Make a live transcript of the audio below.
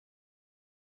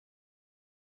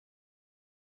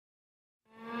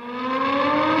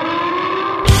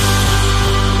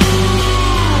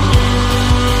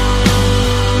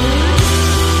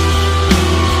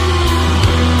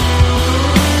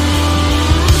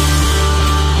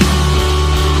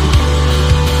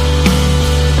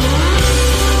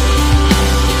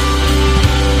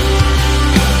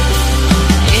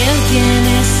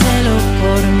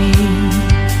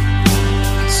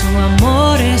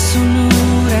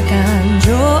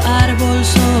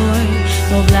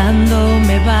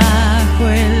doblándome bajo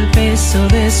el peso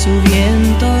de su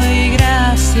viento y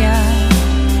gracia.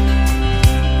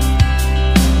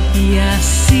 Y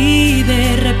así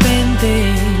de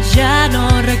repente ya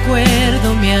no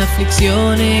recuerdo mi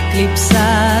aflicción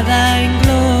eclipsada en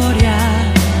gloria.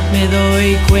 Me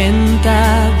doy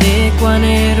cuenta de cuán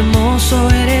hermoso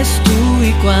eres tú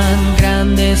y cuán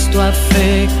grande es tu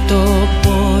afecto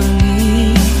por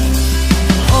mí.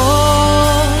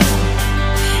 Oh,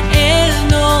 Él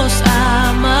nos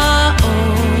ama,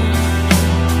 oh,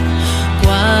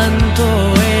 cuánto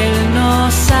Él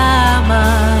nos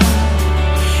ama,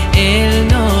 Él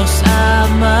nos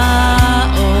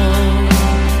ama, oh.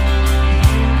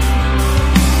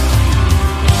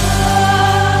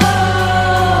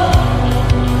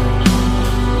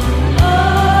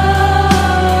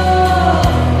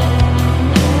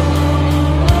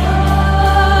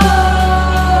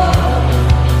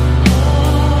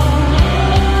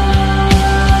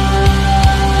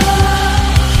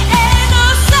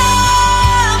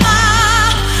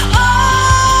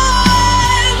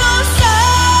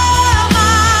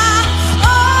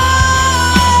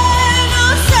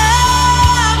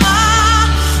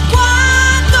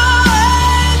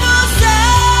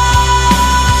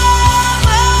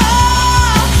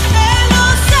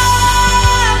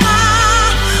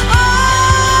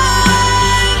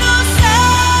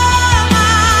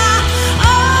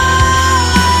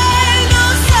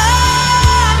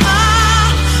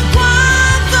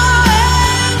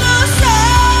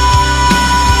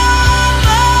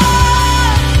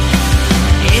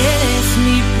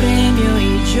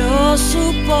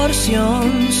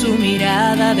 Su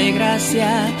mirada de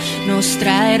gracia nos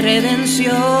trae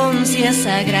redención. Si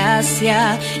esa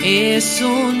gracia es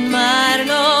un mar,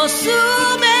 nos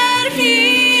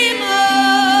sumergimos.